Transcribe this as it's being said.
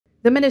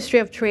The Ministry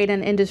of Trade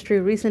and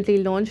Industry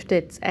recently launched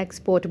its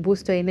Export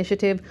Booster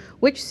initiative,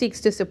 which seeks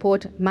to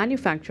support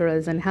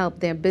manufacturers and help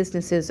their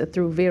businesses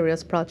through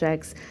various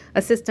projects.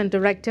 Assistant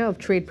Director of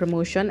Trade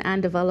Promotion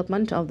and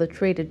Development of the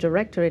Trade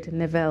Directorate,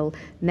 Neville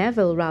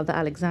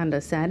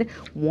Alexander, said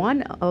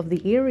one of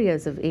the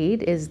areas of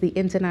aid is the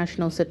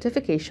International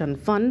Certification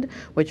Fund,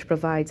 which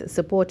provides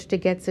support to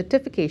get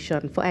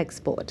certification for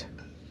export.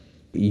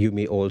 You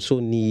may also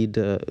need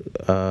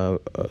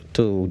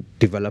to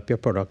develop your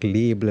product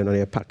labeling or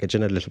your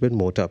packaging a little bit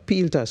more to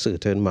appeal to a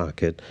certain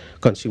market.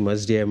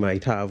 Consumers there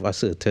might have a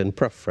certain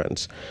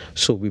preference.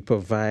 So we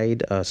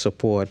provide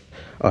support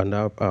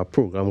under a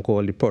program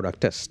called the Product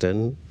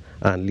Testing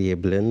and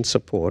Labeling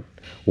Support,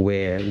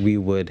 where we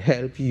would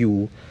help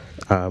you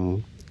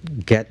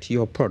get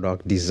your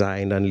product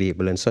designed and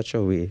labeled in such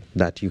a way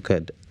that you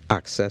could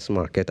access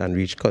market and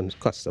reach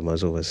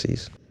customers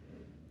overseas.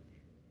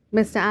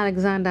 Mr.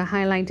 Alexander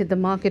highlighted the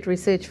market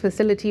research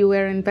facility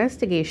where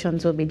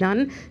investigations will be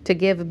done to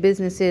give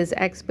businesses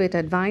expert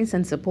advice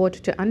and support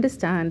to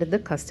understand the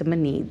customer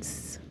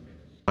needs.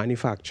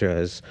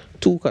 Manufacturers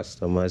to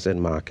customers and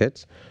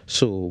markets,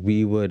 so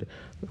we would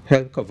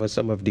help cover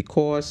some of the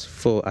costs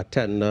for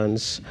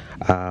attendance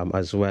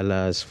as well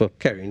as for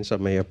carrying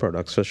some of your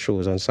products for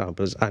shows and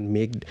samples,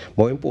 and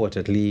more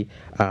importantly,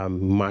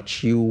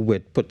 match you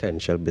with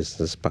potential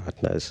business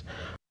partners.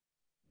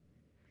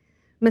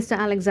 Mr.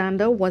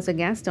 Alexander was a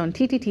guest on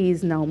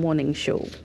TTT's Now Morning Show.